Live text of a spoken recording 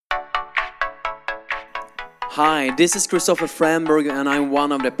Hi, this is Christopher Framberg and I'm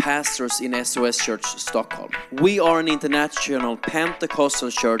one of the pastors in SOS Church Stockholm. We are an international Pentecostal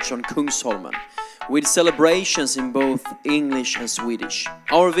church on Kungsholmen with celebrations in both English and Swedish.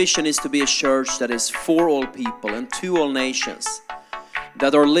 Our vision is to be a church that is for all people and to all nations,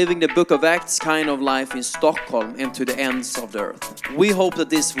 that are living the Book of Acts kind of life in Stockholm and to the ends of the earth. We hope that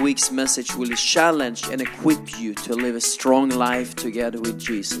this week's message will challenge and equip you to live a strong life together with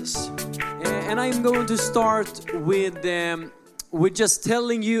Jesus. And I'm going to start with just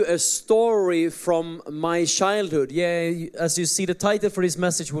telling you a story from my childhood. Yeah, as you see, the title for this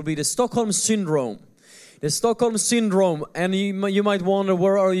message will be the Stockholm Syndrome. The Stockholm Syndrome, and you might wonder,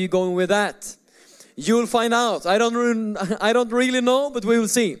 where are you going with that? You'll find out. I don't really know, but we will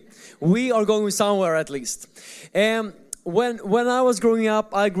see. We are going somewhere at least. When I was growing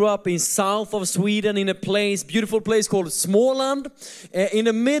up, I grew up in south of Sweden in a beautiful place called Småland. In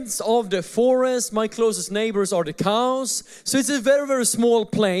the midst of the forest, my closest neighbors are the cows. So it's a very, very small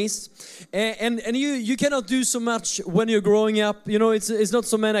place. And you cannot do so much when you're growing up. You know, it's not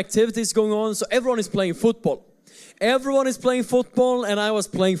so many activities going on. So everyone is playing football. Everyone is playing football, and I was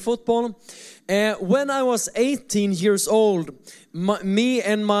playing football. When I was 18 years old, me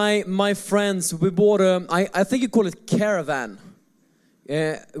and my friends, we bought I think you call it caravan.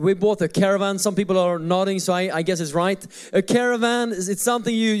 We bought a caravan. Some people are nodding, so I guess it's right. A caravan, it's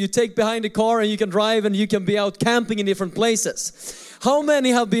something you take behind the car and you can drive and you can be out camping in different places. How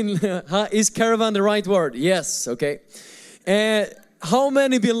many have been, is caravan the right word? Yes, okay. How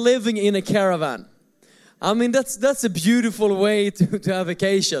many been living in a caravan? I mean, that's a beautiful way to have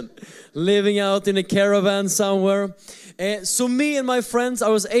vacation, living out in a caravan somewhere. So me and my friends, I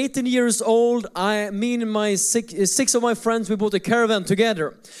was 18 years old. Me and my six of my friends, we bought a caravan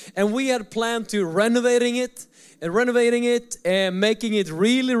together, and we had planned to renovating it, and making it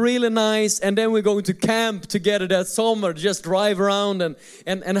really, really nice. And then we're going to camp together that summer, just drive around and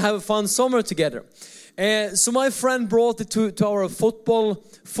have a fun summer together. So my friend brought it to our football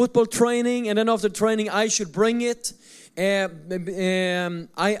training, and then after training I should bring it. I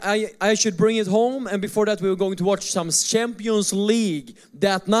should bring it home, and before that we were going to watch some Champions League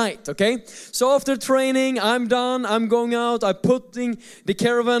that night, okay? So after training, I'm done, I'm going out, I'm putting the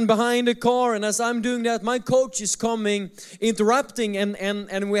caravan behind the car, and as I'm doing that, my coach is coming, interrupting,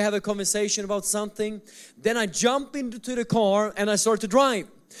 and we have a conversation about something. Then I jump into the car and I start to drive.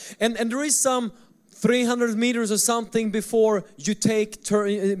 And there is some 300 meters or something before you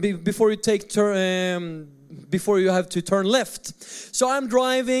have to turn left. So I'm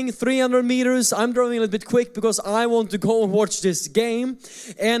driving 300 meters. I'm driving a little bit quick because I want to go and watch this game.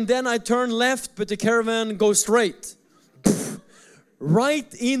 And then I turn left, but the caravan goes straight.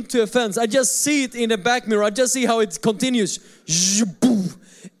 Right into a fence. I just see it in the back mirror. I just see how it continues.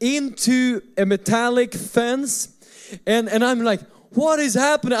 Into a metallic fence. And I'm like, what is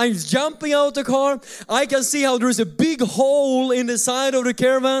happening? I'm jumping out the car. I can see how there's a big hole in the side of the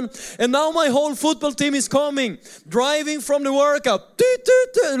caravan. And now my whole football team is coming, driving from the workout.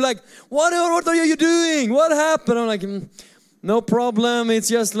 Like, what are you doing? What happened? I'm like, no problem. It's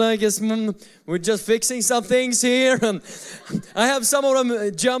just like, we're just fixing some things here. And I have some of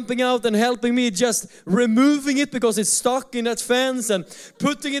them jumping out and helping me, just removing it because it's stuck in that fence and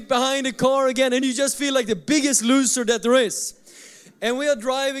putting it behind the car again. And you just feel like the biggest loser that there is. And we are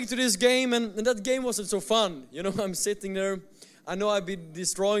driving to this game, and that game wasn't so fun. You know, I'm sitting there. I know I've been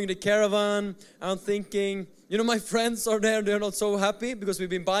destroying the caravan. I'm thinking, you know, my friends are there. They're not so happy because we've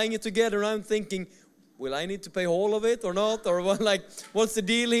been buying it together. And I'm thinking, will I need to pay all of it or not? Or what's the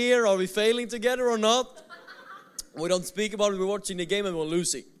deal here? Are we failing together or not? We don't speak about it. We're watching the game and we're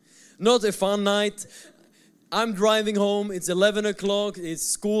losing. Not a fun night. I'm driving home, it's 11 o'clock, it's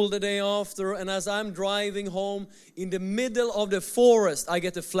school the day after, and as I'm driving home, in the middle of the forest, I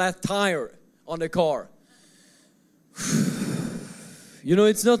get a flat tire on the car. You know,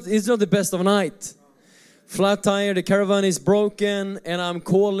 it's not the best of a night. Flat tire, the caravan is broken, and I'm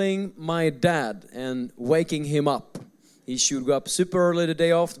calling my dad and waking him up. He should go up super early the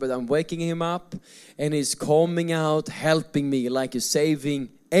day after, but I'm waking him up, and he's coming out, helping me like a saving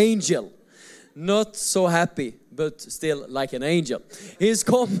angel. Not so happy, but still like an angel. He's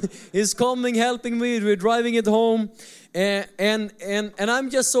coming, helping me. We're driving it home, and I'm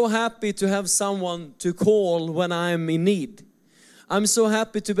just so happy to have someone to call when I'm in need. I'm so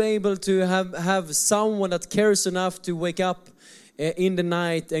happy to be able to have someone that cares enough to wake up in the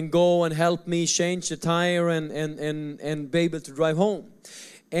night and go and help me change the tire and be able to drive home.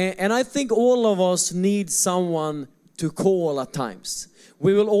 And I think all of us need someone to call at times.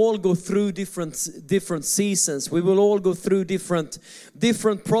 We will all go through different seasons. We will all go through different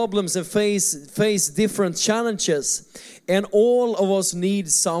problems and face different challenges. And all of us need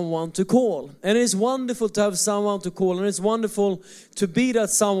someone to call. And it is wonderful to have someone to call. And it's wonderful to be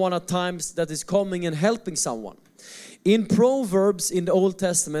that someone at times that is coming and helping someone. In Proverbs in the Old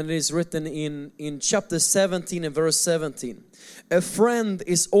Testament, it is written in chapter 17 and verse 17. A friend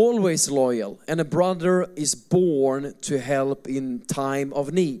is always loyal, and a brother is born to help in time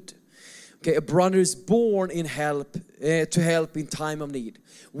of need. Okay, a brother is born to help in time of need.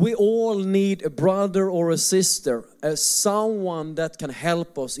 We all need a brother or a sister, someone that can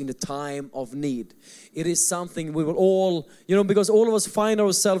help us in the time of need. It is something we will all, because all of us find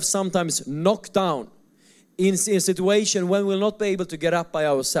ourselves sometimes knocked down in a situation when we'll not be able to get up by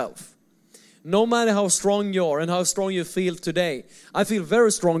ourselves. No matter how strong you are and how strong you feel today. I feel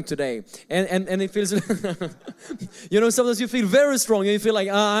very strong today. And it feels, sometimes you feel very strong and you feel like,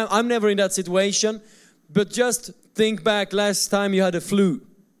 I'm never in that situation. But just think back last time you had a flu.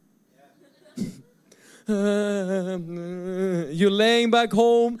 You're laying back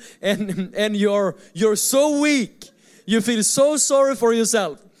home and you're so weak. You feel so sorry for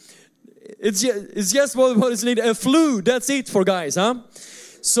yourself. It's just what is needed. A flu, that's it for guys, huh?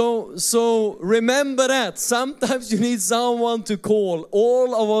 So remember that. Sometimes you need someone to call.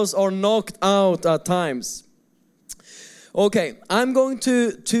 All of us are knocked out at times. Okay, I'm going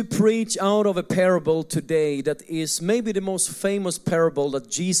to preach out of a parable today that is maybe the most famous parable that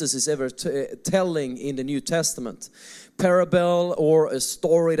Jesus is ever telling in the New Testament. Parable or a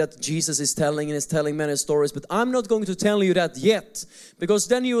story that Jesus is telling, and is telling many stories, but I'm not going to tell you that yet, because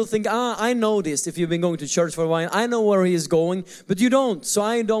then you will think, I know this. If you've been going to church for a while, I know where he is going, but you don't. So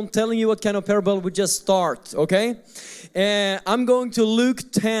I don't telling you what kind of parable. We just start, okay? I'm going to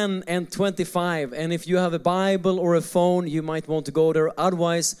Luke 10 and 25, and if you have a Bible or a phone, you might want to go there.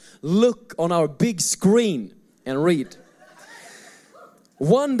 Otherwise, look on our big screen and read.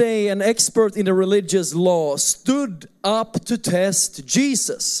 One day, an expert in the religious law stood up to test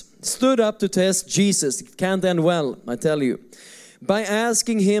Jesus. It can't end well, I tell you. By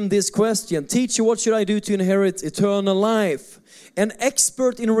asking him this question, "Teacher, what should I do to inherit eternal life?" An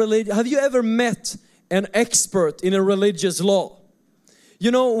expert in religion. Have you ever met an expert in a religious law?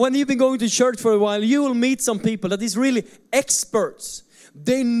 When you've been going to church for a while, you will meet some people that is really experts.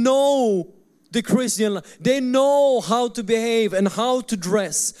 They know the Christian life. They know how to behave and how to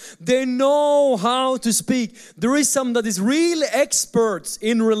dress. They know how to speak. There is some that is really experts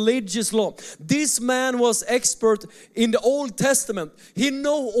in religious law. This man was expert in the Old Testament. He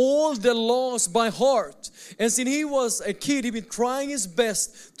know all the laws by heart. And since he was a kid, he'd been trying his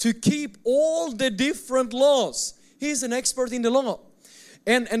best to keep all the different laws. He's an expert in the law.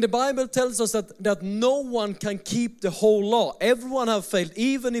 And the Bible tells us that no one can keep the whole law. Everyone have failed,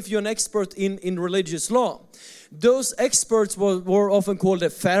 even if you're an expert in religious law. Those experts were often called the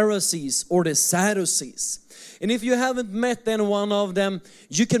Pharisees or the Sadducees. And if you haven't met then one of them,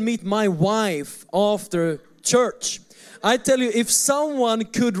 you can meet my wife after church. I tell you, if someone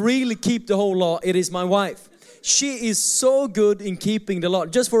could really keep the whole law, it is my wife. She is so good in keeping the law.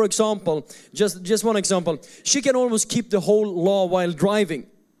 Just for example, just one example. She can almost keep the whole law while driving.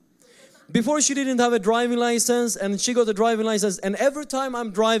 Before she didn't have a driving license, and she got a driving license, and every time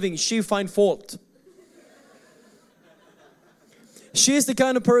I'm driving, she finds fault. She is the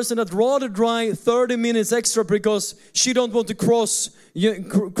kind of person that rather drive 30 minutes extra because she don't want to cross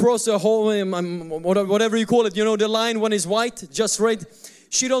a whole, whatever you call it, the line when it's white, just right.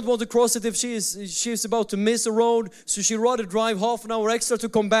 She don't want to cross it if she's about to miss a road, so she rather drive half an hour extra to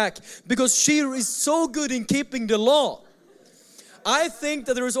come back because she is so good in keeping the law. I think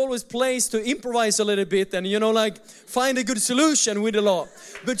that there is always place to improvise a little bit and find a good solution with the law.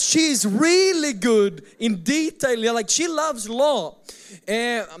 But she's really good in detail. She loves law.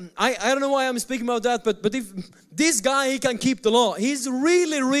 I don't know why I'm speaking about that, but if this guy, he can keep the law. He's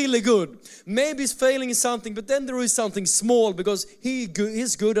really, really good. Maybe he's failing in something, but then there is something small because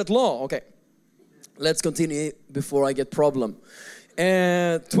he's good at law. Okay, let's continue before I get problem.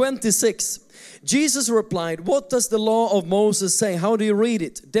 26. Jesus replied, "What does the law of Moses say? How do you read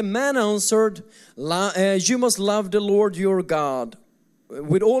it?" The man answered, "You must love the Lord your God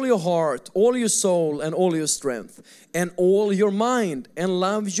with all your heart, all your soul, and all your strength, and all your mind, and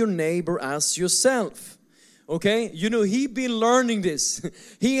love your neighbor as yourself." Okay, he'd been learning this.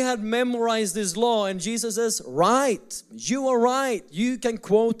 He had memorized this law, and Jesus says, "Right, you are right. You can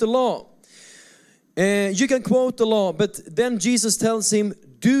quote the law." But then Jesus tells him,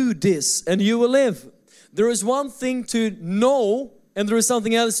 "Do this and you will live." There is one thing to know and there is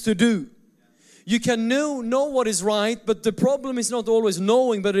something else to do. You can know what is right, but the problem is not always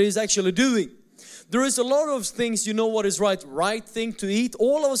knowing, but it is actually doing. There is a lot of things you know what is right thing to eat.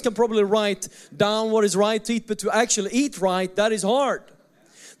 All of us can probably write down what is right to eat, but to actually eat right, that is hard.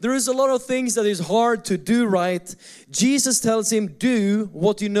 There is a lot of things that is hard to do right. Jesus tells him, do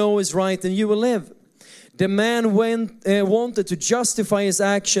what you know is right and you will live. The man wanted to justify his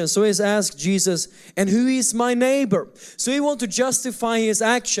actions, so he asked Jesus, and who is my neighbor? So he wanted to justify his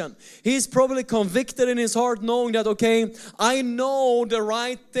action. He's probably convicted in his heart knowing that, okay, I know the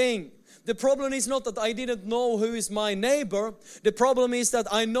right thing. The problem is not that I didn't know who is my neighbor. The problem is that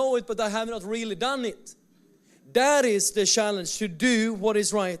I know it, but I have not really done it. That is the challenge, to do what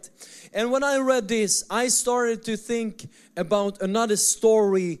is right. And when I read this, I started to think about another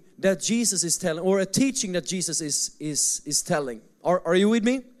story that Jesus is telling, or a teaching that Jesus is telling. Are you with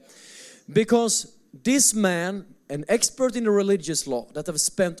me? Because this man, an expert in the religious law, that have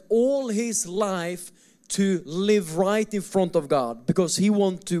spent all his life to live right in front of God, because he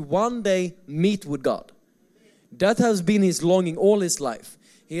wants to one day meet with God. That has been his longing all his life.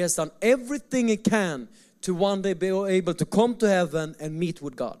 He has done everything he can to one day be able to come to heaven and meet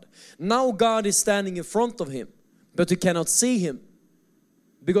with God. Now God is standing in front of him, but he cannot see him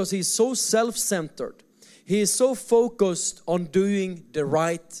because he's so self-centered. He is so focused on doing the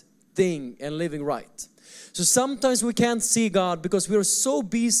right thing and living right. So sometimes we can't see God because we are so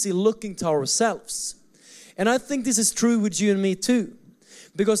busy looking to ourselves. And I think this is true with you and me too.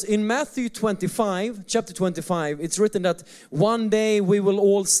 Because in Matthew 25, chapter 25, it's written that one day we will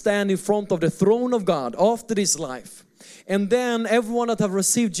all stand in front of the throne of God after this life. And then everyone that have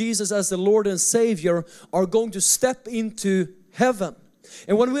received Jesus as the Lord and Savior are going to step into heaven.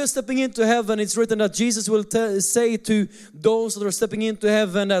 And when we are stepping into heaven, it's written that Jesus will say to those that are stepping into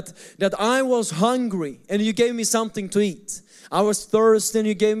heaven that I was hungry and you gave me something to eat. I was thirsty and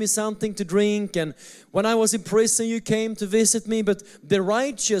you gave me something to drink. And when I was in prison, you came to visit me. But the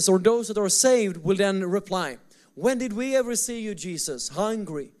righteous, or those that are saved, will then reply, when did we ever see you, Jesus,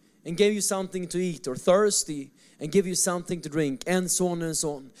 hungry and gave you something to eat, or thirsty and give you something to drink, and so on and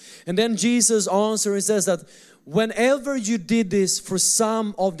so on. And then Jesus answers and says that whenever you did this for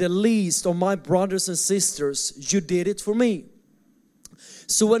some of the least of my brothers and sisters, you did it for me.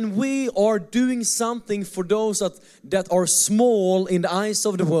 So when we are doing something for those that are small in the eyes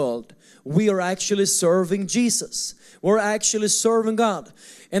of the world, we are actually serving Jesus. We're actually serving God.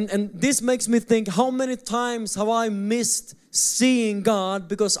 And this makes me think, how many times have I missed seeing God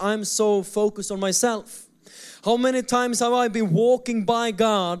because I'm so focused on myself? How many times have I been walking by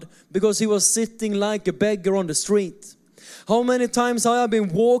God because He was sitting like a beggar on the street? How many times have I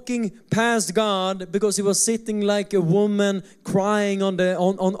been walking past God because He was sitting like a woman crying on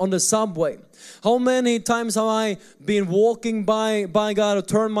the subway? How many times have I been walking by God or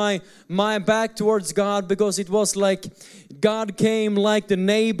turned my back towards God because it was like God came like the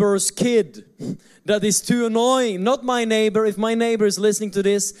neighbor's kid that is too annoying? Not my neighbor. If my neighbor is listening to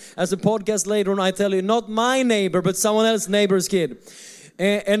this as a podcast later on, I tell you, not my neighbor, but someone else's neighbor's kid.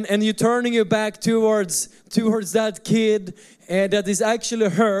 And you're turning your back towards that kid that is actually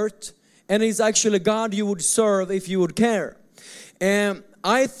hurt, and is actually God you would serve if you would care. And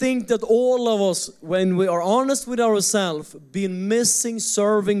I think that all of us, when we are honest with ourselves, been missing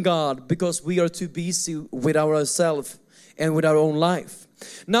serving God because we are too busy with ourselves and with our own life.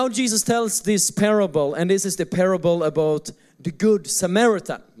 Now Jesus tells this parable, and this is the parable about the Good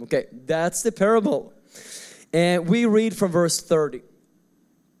Samaritan. Okay, that's the parable. And we read from verse 30.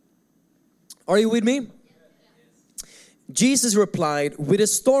 Are you with me? Jesus replied with a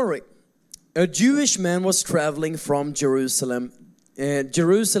story. A Jewish man was traveling from Jerusalem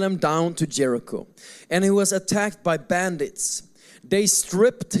down to Jericho, and he was attacked by bandits. They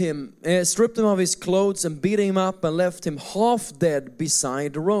stripped him of his clothes and beat him up and left him half dead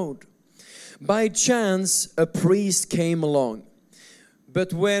beside the road. By chance, a priest came along.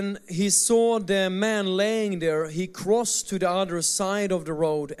 But when he saw the man laying there, he crossed to the other side of the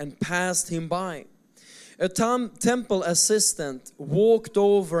road and passed him by. A temple assistant walked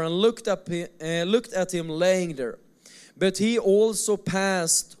over and looked at him laying there. But he also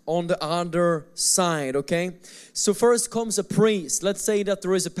passed on the other side, okay? So first comes a priest. Let's say that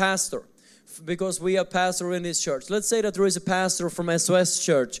there is a pastor, because we have pastor in this church. Let's say that there is a pastor from SOS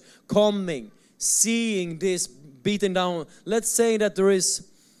Church coming, seeing this beaten down. Let's say that there is,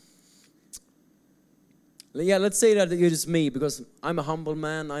 let's say that it is me, because I'm a humble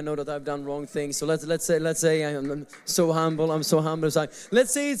man. I know that I've done wrong things. So let's say I'm so humble. I'm so humble.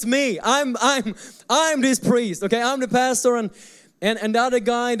 Let's say it's me. I'm this priest. Okay, I'm the pastor, And the other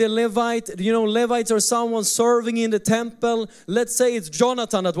guy, the Levite, Levites are someone serving in the temple. Let's say it's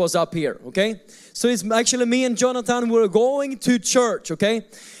Jonathan that was up here, okay? So it's actually me and Jonathan, we're going to church, okay?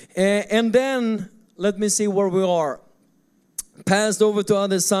 And then, let me see where we are. Passed over to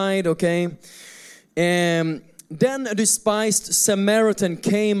other side, okay? Then a despised Samaritan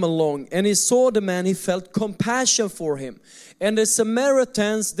came along, and he saw the man, he felt compassion for him. And the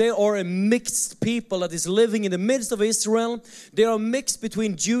Samaritans, they are a mixed people that is living in the midst of Israel. They are mixed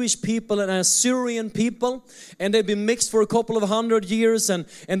between Jewish people and Assyrian people. And they've been mixed for a couple of 100 years. And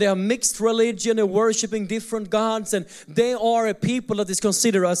they are mixed religion. They're worshiping different gods. And they are a people that is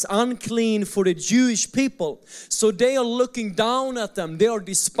considered as unclean for the Jewish people. So they are looking down at them. They are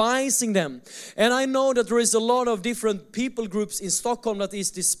despising them. And I know that there is a lot of different people groups in Stockholm that is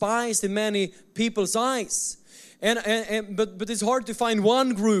despised in many people's eyes. But it's hard to find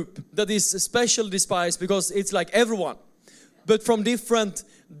one group that is especially despised because it's like everyone, but from different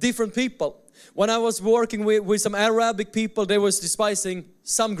people. When I was working with some Arabic people, they was despising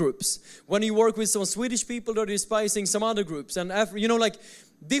some groups. When you work with some Swedish people, they're despising some other groups. And like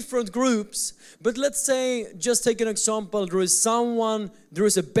different groups. But let's say, just take an example, there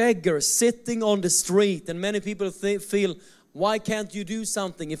is a beggar sitting on the street, and many people feel, why can't you do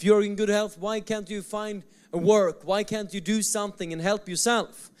something? If you're in good health, why can't you find a work? Why can't you do something and help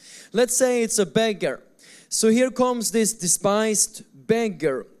yourself? Let's say it's a beggar. So here comes this despised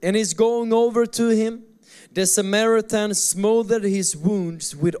beggar, and he's going over to him. The Samaritan smothered his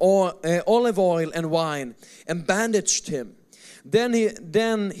wounds with olive oil and wine and bandaged him. Then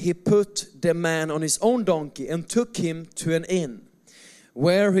he put the man on his own donkey and took him to an inn,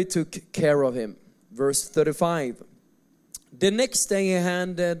 where he took care of him. Verse 35. The next day he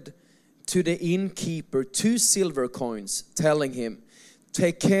handed to the innkeeper 2 silver coins, telling him,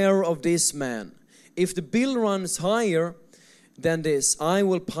 take care of this man. If the bill runs higher than this, I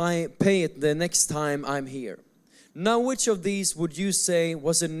will pay it the next time I'm here. Now which of these would you say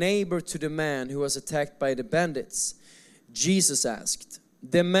was a neighbor to the man who was attacked by the bandits? Jesus asked.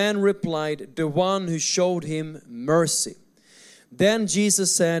 The man replied, the one who showed him mercy. Then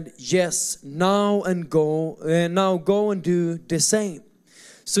Jesus said, yes, now go and do the same.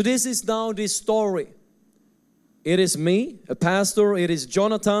 So this is now this story. It is me, a pastor. It is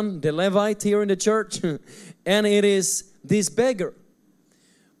Jonathan, the Levite here in the church. And it is this beggar.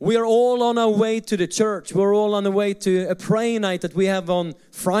 We are all on our way to the church. We're all on the way to a prayer night that we have on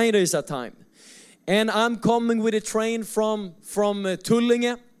Fridays at time. And I'm coming with a train from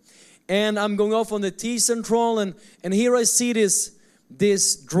Tullinge. And I'm going off on the T-Central. And here I see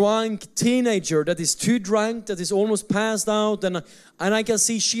this drunk teenager that is too drunk, that is almost passed out, and I can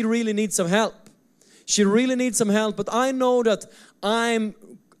see she really needs some help. She really needs some help, but I know that I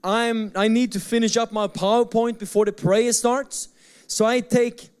need to finish up my PowerPoint before the prayer starts. So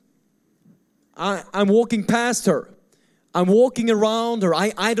I'm walking past her. I'm walking around her.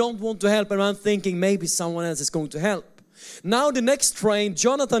 I don't want to help, and I'm thinking maybe someone else is going to help. Now the next train,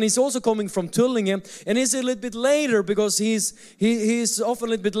 Jonathan is also coming from Tullinge, and he's a little bit later because he's often a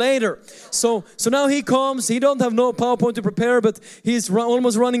little bit later. So now he comes. He don't have no PowerPoint to prepare, but he's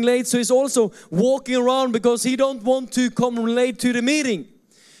almost running late. So he's also walking around because he don't want to come late to the meeting.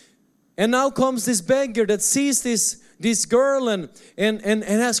 And now comes this beggar that sees this girl and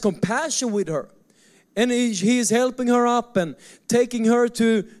has compassion with her. And he is helping her up and taking her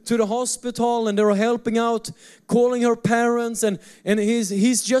to the hospital, and they're helping out, calling her parents, and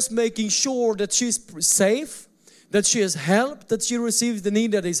he's just making sure that she's safe, that she has help, that she receives the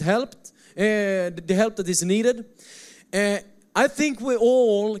need that is helped, the help that is needed. I think we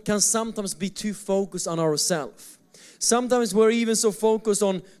all can sometimes be too focused on ourselves. Sometimes we're even so focused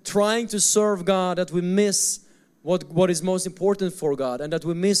on trying to serve God that we miss what is most important for God, and that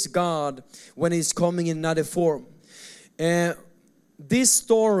we miss God when He's coming in another form. With this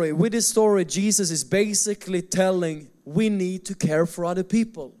story, Jesus is basically telling we need to care for other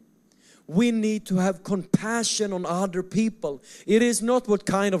people. We need to have compassion on other people. It is not what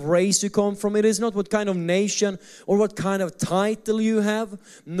kind of race you come from. It is not what kind of nation or what kind of title you have.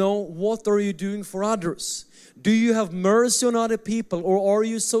 No, what are you doing for others? Do you have mercy on other people, or are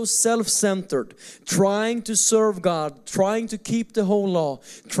you so self-centered, trying to serve God, trying to keep the whole law,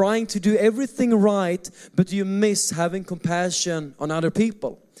 trying to do everything right, but you miss having compassion on other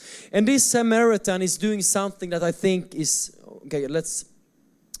people? And this Samaritan is doing something that I think is, okay, let's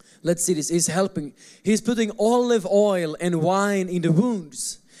see this, is helping. He's putting olive oil and wine in the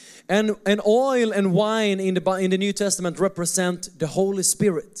wounds. And oil and wine in the New Testament represent the Holy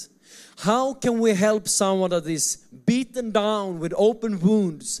Spirit. How can we help someone that is beaten down with open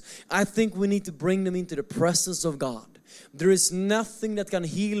wounds? I think we need to bring them into the presence of God. There is nothing that can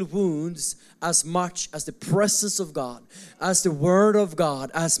heal wounds as much as the presence of God, as the Word of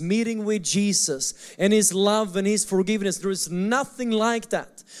God, as meeting with Jesus and His love and His forgiveness. There is nothing like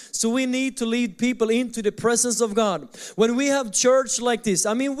that. So we need to lead people into the presence of God. When we have church like this,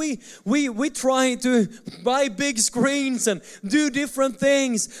 I mean, we try to buy big screens and do different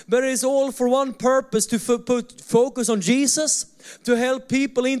things, but it's all for one purpose, to put focus on Jesus, to help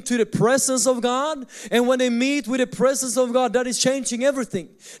people into the presence of God. And when they meet with the presence of God, that is changing everything.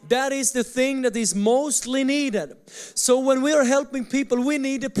 That is the thing that is mostly needed. So when we are helping people, we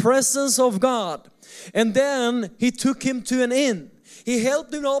need the presence of God. And then He took him to an inn. He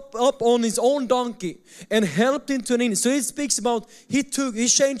helped him up on his own donkey and helped him to an inn. So it speaks about he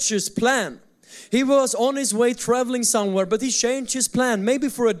changed his plan. He was on his way traveling somewhere, but he changed his plan, maybe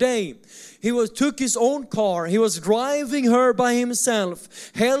for a day. He took his own car. He was driving her by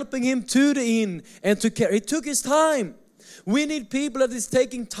himself, helping him to the inn and to care. He took his time. We need people that is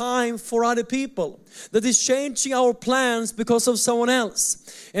taking time for other people, that is changing our plans because of someone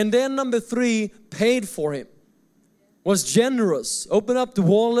else. And then number 3, paid for him. Was generous. Opened up the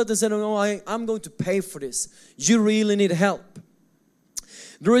wallet and said, "No, I'm going to pay for this. You really need help."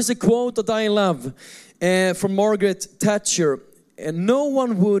 There is a quote that I love from Margaret Thatcher. And no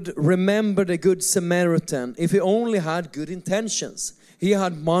one would remember the Good Samaritan if he only had good intentions. He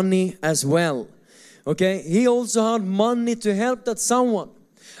had money as well. Okay, he also had money to help that someone.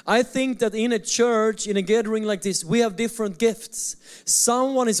 I think that in a church, in a gathering like this, we have different gifts.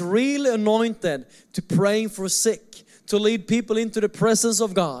 Someone is really anointed to praying for sick, to lead people into the presence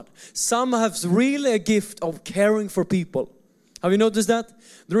of God. Some have really a gift of caring for people. Have you noticed that?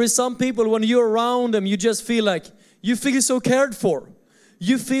 There is some people, when you're around them, you just feel like, you feel so cared for.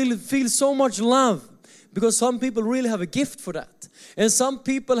 You feel so much love. Because some people really have a gift for that. And some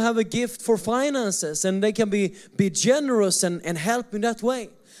people have a gift for finances, and they can be generous and help in that way.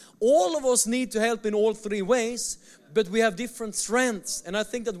 All of us need to help in all 3 ways, but we have different strengths. And I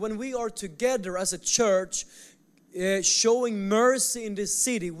think that when we are together as a church, showing mercy in this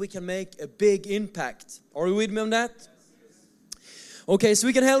city, we can make a big impact. Are you with me on that? Okay, so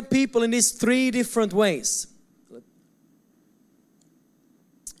we can help people in these 3 different ways.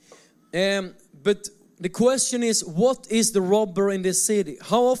 But the question is, what is the robber in this city?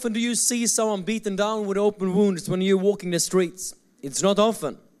 How often do you see someone beaten down with open wounds when you're walking the streets? It's not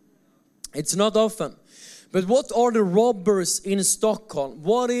often. It's not often. But what are the robbers in Stockholm?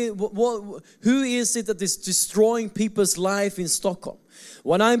 Who is it that is destroying people's life in Stockholm?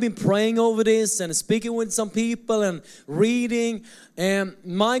 When I've been praying over this and speaking with some people and reading,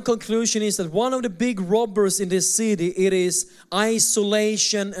 my conclusion is that one of the big robbers in this city, it is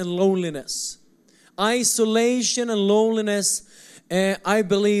isolation and loneliness. Isolation and loneliness, I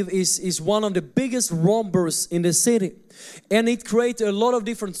believe, is one of the biggest robbers in the city. And it creates a lot of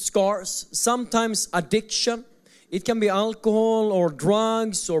different scars, sometimes addiction. It can be alcohol or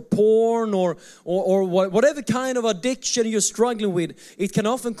drugs or porn or whatever kind of addiction you're struggling with. It can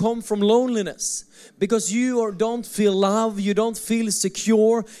often come from loneliness because you don't feel love, you don't feel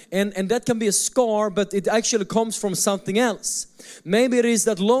secure, and that can be a scar, but it actually comes from something else. Maybe it is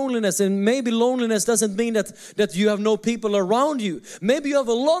that loneliness, and maybe loneliness doesn't mean that you have no people around you. Maybe you have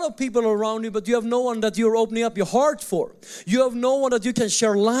a lot of people around you, but you have no one that you're opening up your heart for. You have no one that you can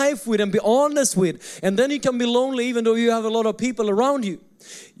share life with and be honest with. And then you can be lonely even though you have a lot of people around you.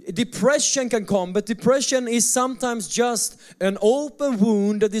 Depression can come, but depression is sometimes just an open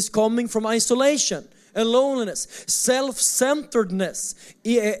wound that is coming from isolation and loneliness, self-centeredness,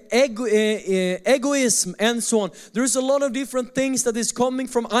 egoism, and so on. There's a lot of different things that is coming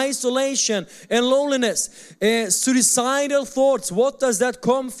from isolation and loneliness. Suicidal thoughts, what does that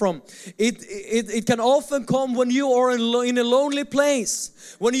come from? It can often come when you are in a lonely place,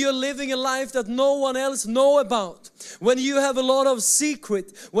 when you're living a life that no one else knows about, when you have a lot of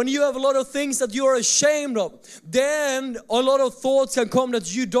secret, when you have a lot of things that you are ashamed of, then a lot of thoughts can come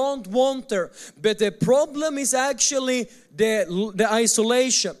that you don't want there. But the problem is actually the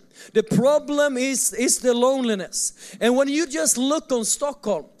isolation. The problem is the loneliness. And when you just look on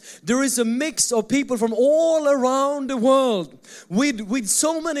Stockholm, there is a mix of people from all around the world with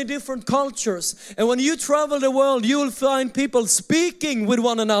so many different cultures. And when you travel the world, you will find people speaking with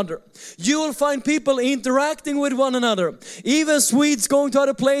one another. You will find people interacting with one another. Even Swedes going to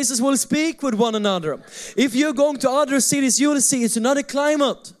other places will speak with one another. If you're going to other cities, you will see it's another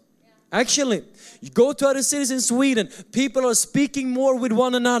climate. Actually, You go to other cities in Sweden, people are speaking more with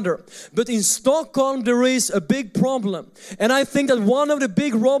one another. But in Stockholm, there is a big problem. And I think that one of the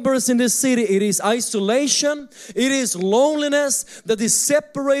big robbers in this city, it is isolation, it is loneliness that is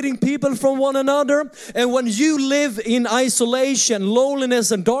separating people from one another. And when you live in isolation,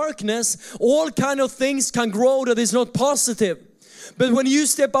 loneliness and darkness, all kind of things can grow that is not positive. But when you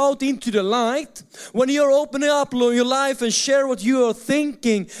step out into the light, when you're opening up your life and share what you are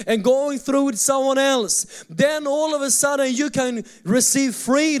thinking and going through with someone else, then all of a sudden you can receive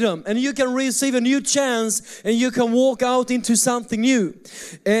freedom and you can receive a new chance and you can walk out into something new.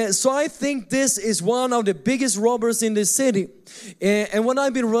 So I think this is one of the biggest robbers in the city. And when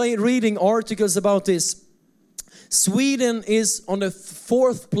I've been reading articles about this, Sweden is on the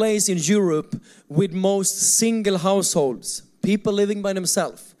 4th place in Europe with most single households. People living by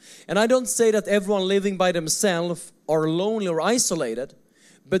themselves. And I don't say that everyone living by themselves are lonely or isolated,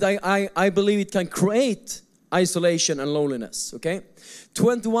 but I believe it can create isolation and loneliness, okay?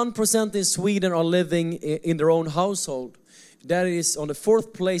 21% in Sweden are living in their own household. That is on the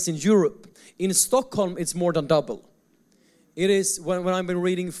 4th place in Europe. In Stockholm, it's more than double. It is, when I've been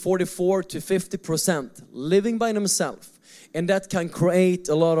reading, 44 to 50% living by themselves. And that can create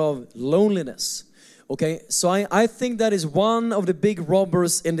a lot of loneliness. Okay, so I think that is one of the big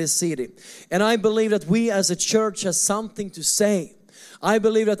robbers in this city. And I believe that we as a church has something to say. I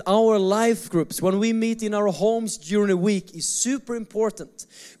believe that our life groups, when we meet in our homes during the week, is super important.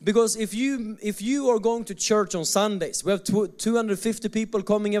 Because if you are going to church on Sundays, we have 250 people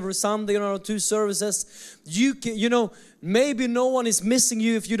coming every Sunday in our 2 services. You know, maybe no one is missing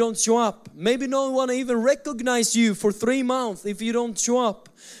you if you don't show up. Maybe no one even recognize you for 3 months if you don't show up.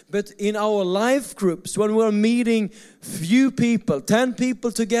 But in our life groups, when we're meeting few people, 10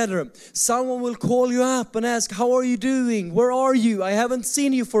 people together, someone will call you up and ask, how are you doing? Where are you? I haven't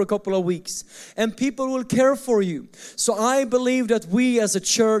seen you for a couple of weeks. And people will care for you. So I believe that we as a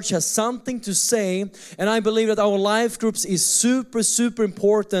church has something to say. And I believe that our life groups is super, super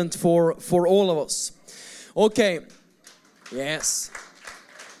important for all of us. Okay. Yes.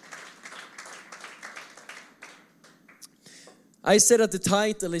 I said that the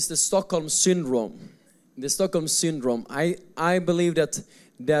title is the Stockholm Syndrome. The Stockholm Syndrome. I believe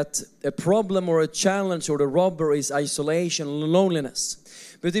that a problem or a challenge or the robber is isolation and loneliness.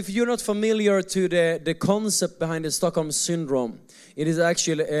 But if you're not familiar to the concept behind the Stockholm Syndrome, it is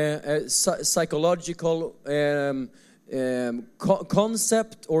actually a psychological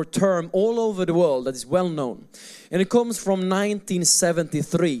concept or term all over the world that is well known. And it comes from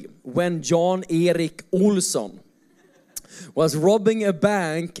 1973 when Jan Erik Olsson was robbing a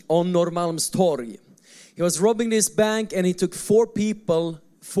bank on Norrmalmstorg. He was robbing this bank and he took 4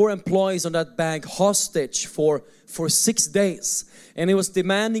 employees on that bank hostage for 6 days. And he was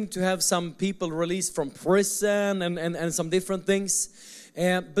demanding to have some people released from prison and some different things.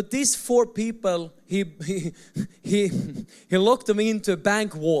 But these 4 people, he locked them into a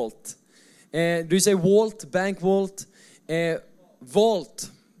bank vault. Do you say vault? Bank vault? Vault.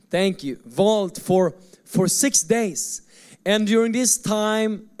 Thank you. Vault for 6 days. And during this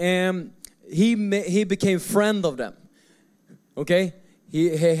time, he became friend of them. Okay?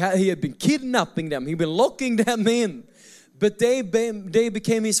 He had been kidnapping them. He'd been locking them in. But they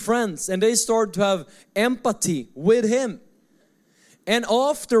became his friends. And they started to have empathy with him. And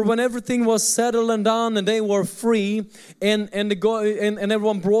after, when everything was settled and done and they were free, and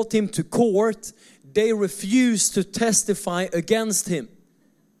everyone brought him to court, they refused to testify against him.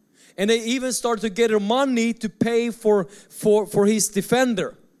 And they even started to get money to pay for his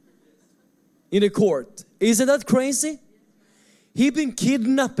defender in the court. Isn't that crazy? He'd been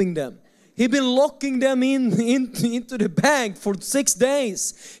kidnapping them. He'd been locking them into the bank for 6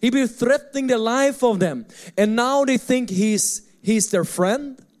 days. He'd been threatening the life of them. And now they think he's their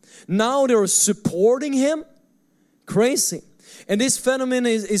friend. Now they're supporting him. Crazy. And this phenomenon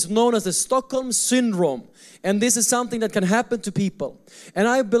is known as the Stockholm Syndrome. And this is something that can happen to people. And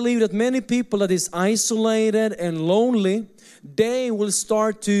I believe that many people that is isolated and lonely, they will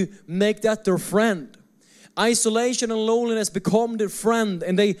start to make that their friend. Isolation and loneliness become their friend,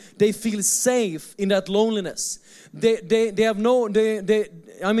 and they feel safe in that loneliness. They have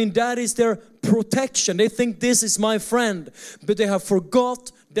that is their protection. They think this is my friend, but they have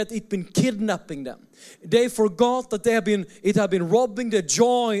forgot that it's been kidnapping them. They forgot that it had been robbing the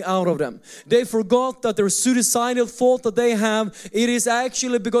joy out of them. They forgot that their suicidal thought that they have, it is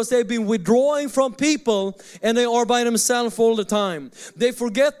actually because they've been withdrawing from people and they are by themselves all the time. They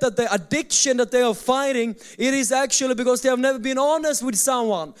forget that the addiction that they are fighting, it is actually because they have never been honest with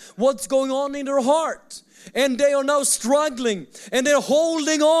someone. What's going on in their heart? And they are now struggling, and they're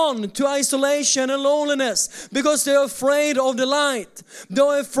holding on to isolation and loneliness because they're afraid of the light.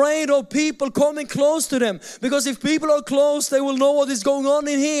 They're afraid of people coming close to them, because if people are close, they will know what is going on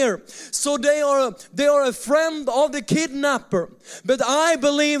in here. So they are a friend of the kidnapper. But I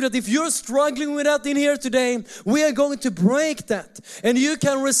believe that if you're struggling with that in here today, we are going to break that, and you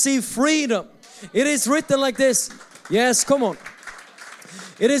can receive freedom. It is written like this. Yes, come on.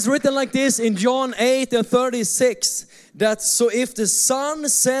 It is written like this in John 8:36, that so if the Son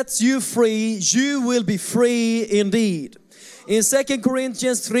sets you free, you will be free indeed. In 2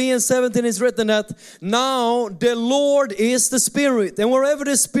 Corinthians 3:17 is written that now the Lord is the Spirit, and wherever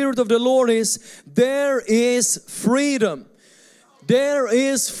the Spirit of the Lord is, there is freedom. There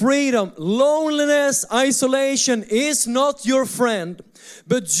is freedom. Loneliness, isolation is not your friend,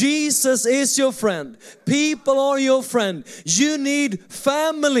 but Jesus is your friend. People are your friend. You need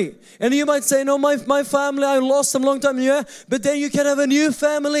family. And you might say, no, my family, I lost them a long time. Yeah, but then you can have a new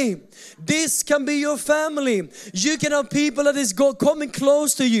family. This can be your family. You can have people that is coming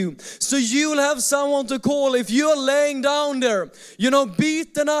close to you. So you will have someone to call if you are laying down there,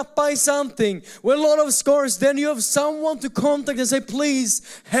 beaten up by something, with a lot of scars. Then you have someone to contact and say, please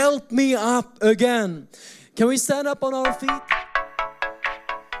help me up again. Can we stand up on our feet?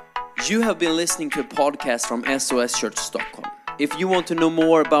 You have been listening to a podcast from SOS Church Stockholm. If you want to know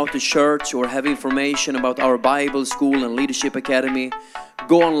more about the church or have information about our Bible school and leadership academy,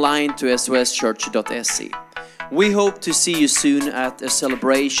 go online to soschurch.se. We hope to see you soon at a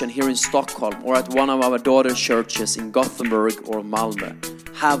celebration here in Stockholm or at one of our daughter churches in Gothenburg or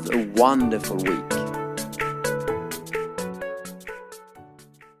Malmö. Have a wonderful week.